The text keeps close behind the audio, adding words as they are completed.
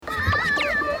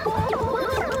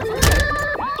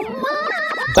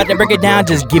About to break it down,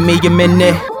 just give me a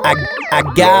minute. I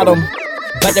got him.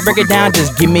 About to break it down,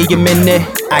 just give me a minute.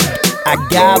 I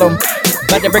got him.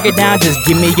 About to break it down, just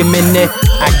give me a minute.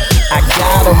 I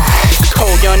got him.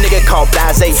 Cold young nigga called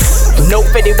Blasé. No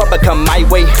fitty rubber come my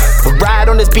way. Ride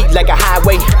on this beat like a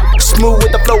highway. Smooth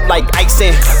with the flow like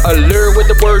icing. Allure with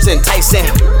the words enticing.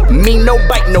 Me no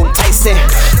bite, no Tyson.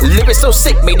 Lyrics so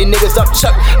sick, made the niggas up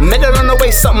chuck. Met it on the way,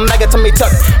 something like a tummy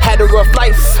tuck. Had a rough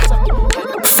life.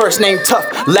 First name tough,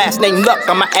 last name luck.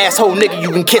 I'm an asshole nigga,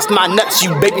 you can kiss my nuts.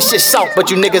 You baby shit soft, but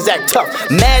you niggas act tough.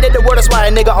 Mad at the world, that's why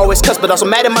a nigga always cuss. But also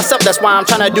mad at myself, that's why I'm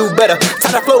tryna do better.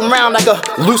 Tired of floating around like a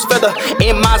loose feather.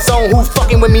 In my zone, who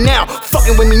fucking with me now?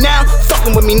 Fucking with me now?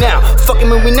 Fucking with me now? Fucking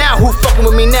with me now? Who fucking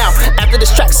with me now? After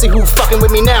this track, see who fucking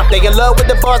with me now. They in love with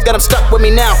the bars, got them stuck with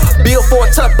me now. Bill for a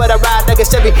tuck, but I ride like a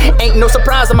Chevy. Ain't no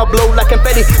surprise, I'ma blow like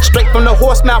confetti. Straight from the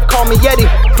horse mouth, call me Yeti.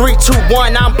 3, 2,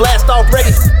 1, I'm blast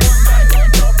already.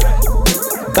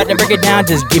 About to break it down,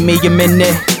 just give me a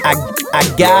minute. I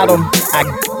got him. I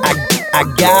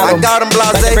got him. I got him, Blasé.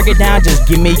 About to break it down, just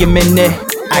give me a minute.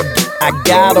 I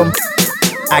got him.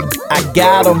 I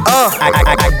got him.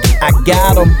 I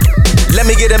got him. Let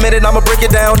me get a minute, I'ma break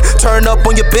it down. Turn up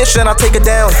on your bitch and I'll take it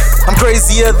down. I'm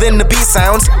crazier than the beat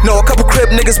sounds. Know a couple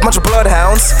crib niggas, bunch of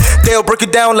bloodhounds. They'll break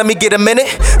it down, let me get a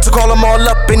minute to call them all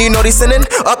up and you know they sinning.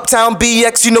 Uptown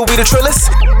BX, you know we the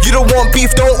trillers. You don't want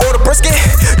beef, don't order brisket.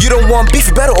 You don't want beef,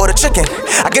 you better order chicken.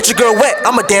 I get your girl wet,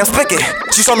 I'm a damn spigot.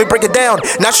 She saw me break it down,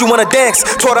 now she wanna dance.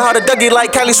 Taught her how to Dougie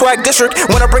like Cali Swag District.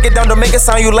 When I break it down to make it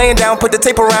sound, you laying down. Put the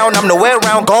tape around, I'm nowhere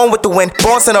around, gone with the wind.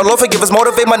 Born sin, Lord forgive us,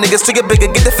 motivate my niggas to get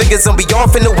bigger. Get the figures and be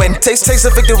off in the wind. Taste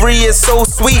of victory is so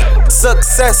sweet.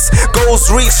 Success,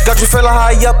 goals reached. Got you feeling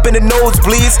high up in the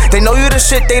nosebleeds. They know you the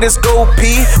shit, they just go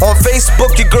pee. On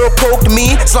Facebook, your girl poked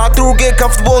me. Slide through, get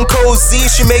comfortable and cozy.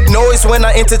 She make noise when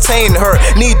I entertain her.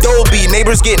 Need Dolby,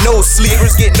 neighbors get no sleep.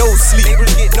 Neighbors get no sleep.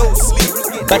 Neighbors get no sleep.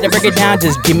 About to break it down,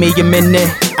 just give me a minute.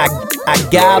 I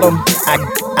got him.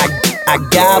 I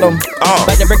got him.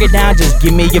 About to break it down, just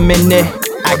give me a minute.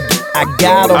 I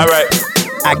got him. Alright.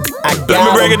 I got Let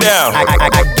me break it down.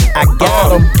 I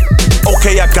got him.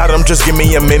 Okay, I got him, just give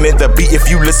me a minute. The beat, if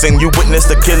you listen, you witness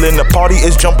the killing. The party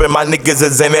is jumping, my niggas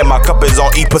is in it. My cup is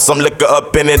on E, put some liquor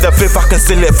up in it. The fifth, I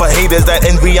conceal it for haters, that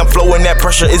envy. I'm flowing, that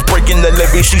pressure is breaking the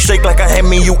levee. She shake like a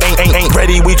Hemi, you ain't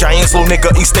ready. We giant slow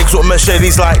nigga, eat steaks with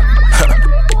machetes like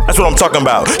that's what I'm talking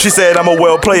about. She said I'm a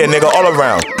well player, nigga, all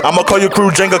around. I'ma call your crew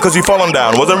Jenga cause you falling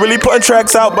down. Wasn't really putting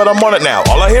tracks out, but I'm on it now.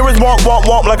 All I hear is womp, womp,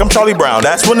 womp like I'm Charlie Brown.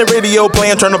 That's when the radio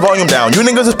playing, turn the volume down. You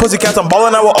niggas is pussycats, I'm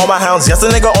balling out with all my hounds. Yes, a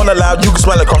nigga on the loud, you can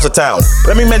smell it across the town.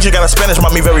 Let me mention, got a Spanish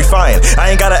mommy very fine.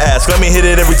 I ain't gotta ask, let me hit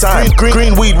it every time.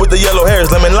 Green weed with the yellow hairs,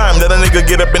 lemon lime. Then a nigga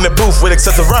get up in the booth with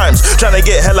excessive rhymes. Tryna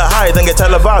get hella high, then get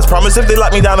televised. Promise if they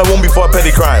lock me down, it won't be for a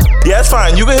petty crime. Yeah, it's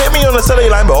fine, you can hit me on the cellular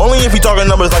line, but only if you talking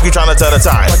numbers like you tryna tell the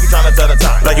time. Like you tryna tell the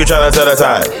time. Like you tryna tell the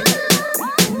time.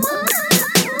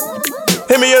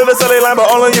 Hit me on the cellular line, but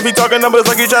only if you talking numbers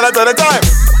like you tryna tell the time.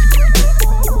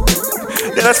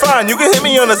 Yeah, that's fine, you can hit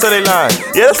me on the cellular line.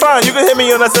 Yeah, that's fine, you can hit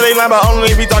me on the cellular line, but only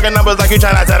if you talking numbers like you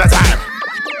tryna tell the time.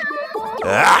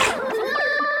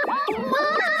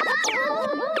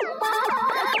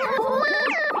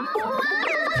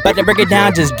 About to break it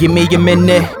down, just give me a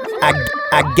minute.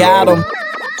 I got him.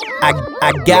 I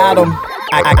got him.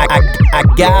 I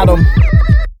got him.